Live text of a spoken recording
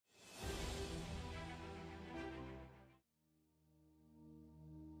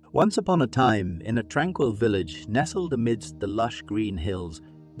Once upon a time, in a tranquil village nestled amidst the lush green hills,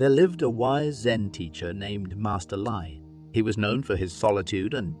 there lived a wise Zen teacher named Master Lai. He was known for his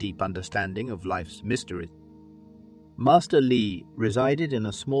solitude and deep understanding of life's mysteries. Master Li resided in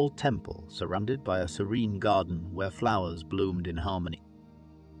a small temple surrounded by a serene garden where flowers bloomed in harmony.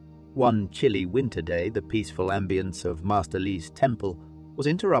 One chilly winter day, the peaceful ambience of Master Li's temple was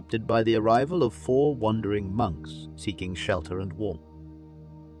interrupted by the arrival of 4 wandering monks seeking shelter and warmth.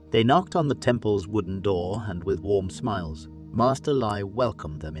 They knocked on the temple's wooden door, and with warm smiles, Master Li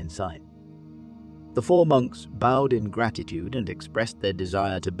welcomed them inside. The 4 monks bowed in gratitude and expressed their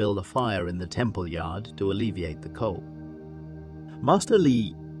desire to build a fire in the temple yard to alleviate the cold. Master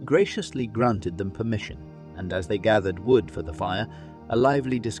Li graciously granted them permission, and as they gathered wood for the fire, a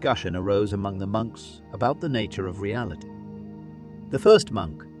lively discussion arose among the monks about the nature of reality. The first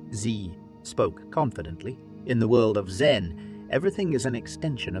monk, Zi, spoke confidently. In the world of Zen, everything is an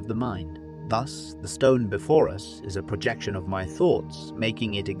extension of the mind. Thus, the stone before us is a projection of my thoughts,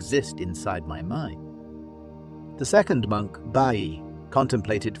 making it exist inside my mind. The second monk, Bai,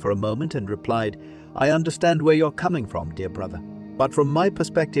 contemplated for a moment and replied, "I understand where you're coming from, dear brother. But from my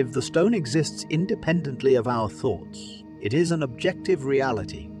perspective, the stone exists independently of our thoughts. It is an objective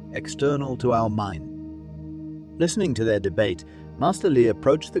reality, external to our mind." Listening to their debate, Master Li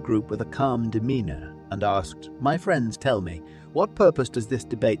approached the group with a calm demeanor and asked, "My friends, tell me, what purpose does this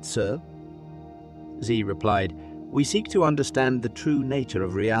debate serve?" Zi replied, "We seek to understand the true nature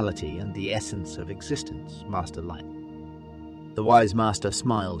of reality and the essence of existence, Master Light." The wise master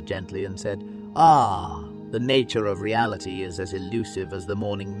smiled gently and said, the nature of reality is as elusive as the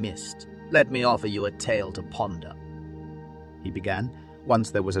morning mist. Let me offer you a tale to ponder." He began.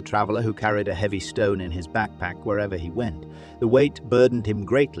 Once there was a traveler who carried a heavy stone in his backpack wherever he went. The weight burdened him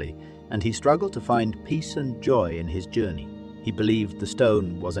greatly, and he struggled to find peace and joy in his journey. He believed the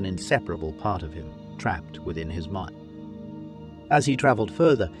stone was an inseparable part of him, trapped within his mind. As he traveled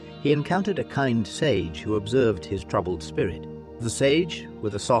further, he encountered a kind sage who observed his troubled spirit. The sage,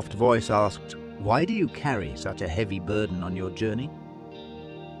 with a soft voice, asked, "Why do you carry such a heavy burden on your journey?"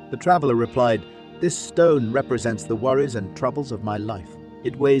 The traveler replied, "This stone represents the worries and troubles of my life.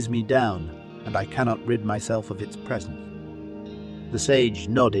 It weighs me down, and I cannot rid myself of its presence." The sage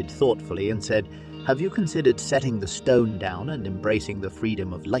nodded thoughtfully and said, "Have you considered setting the stone down and embracing the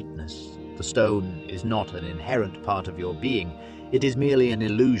freedom of lightness? The stone is not an inherent part of your being. It is merely an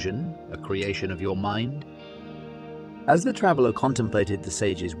illusion, a creation of your mind." As the traveler contemplated the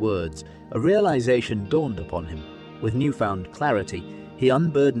sage's words, a realization dawned upon him. With newfound clarity, he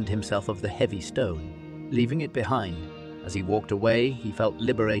unburdened himself of the heavy stone, leaving it behind. As he walked away, he felt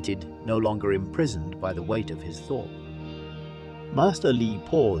liberated, no longer imprisoned by the weight of his thought. Master Li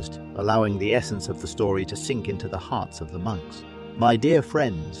paused, allowing the essence of the story to sink into the hearts of the monks. "My dear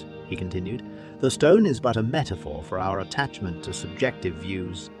friends," he continued, "the stone is but a metaphor for our attachment to subjective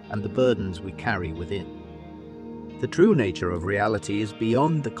views and the burdens we carry within. The true nature of reality is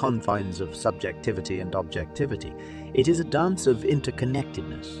beyond the confines of subjectivity and objectivity. It is a dance of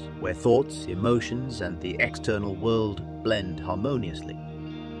interconnectedness, where thoughts, emotions, and the external world blend harmoniously."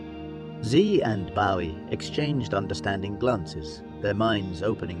 Zi and Bowie exchanged understanding glances, their minds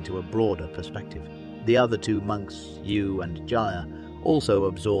opening to a broader perspective. The other 2 monks, Yu and Jaya, also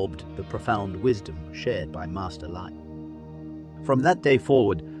absorbed the profound wisdom shared by Master Lai. From that day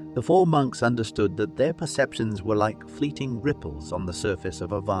forward, the 4 monks understood that their perceptions were like fleeting ripples on the surface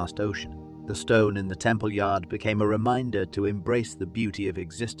of a vast ocean. The stone in the temple yard became a reminder to embrace the beauty of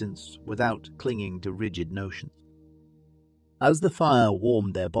existence without clinging to rigid notions. As the fire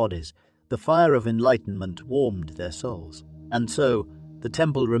warmed their bodies, the fire of enlightenment warmed their souls. And so, the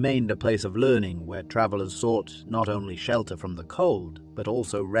temple remained a place of learning where travelers sought not only shelter from the cold, but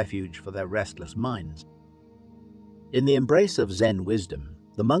also refuge for their restless minds. In the embrace of Zen wisdom,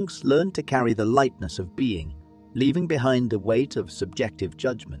 the monks learned to carry the lightness of being, leaving behind the weight of subjective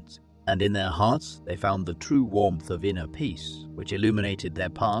judgments, and in their hearts they found the true warmth of inner peace, which illuminated their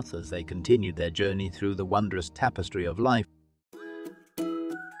path as they continued their journey through the wondrous tapestry of life.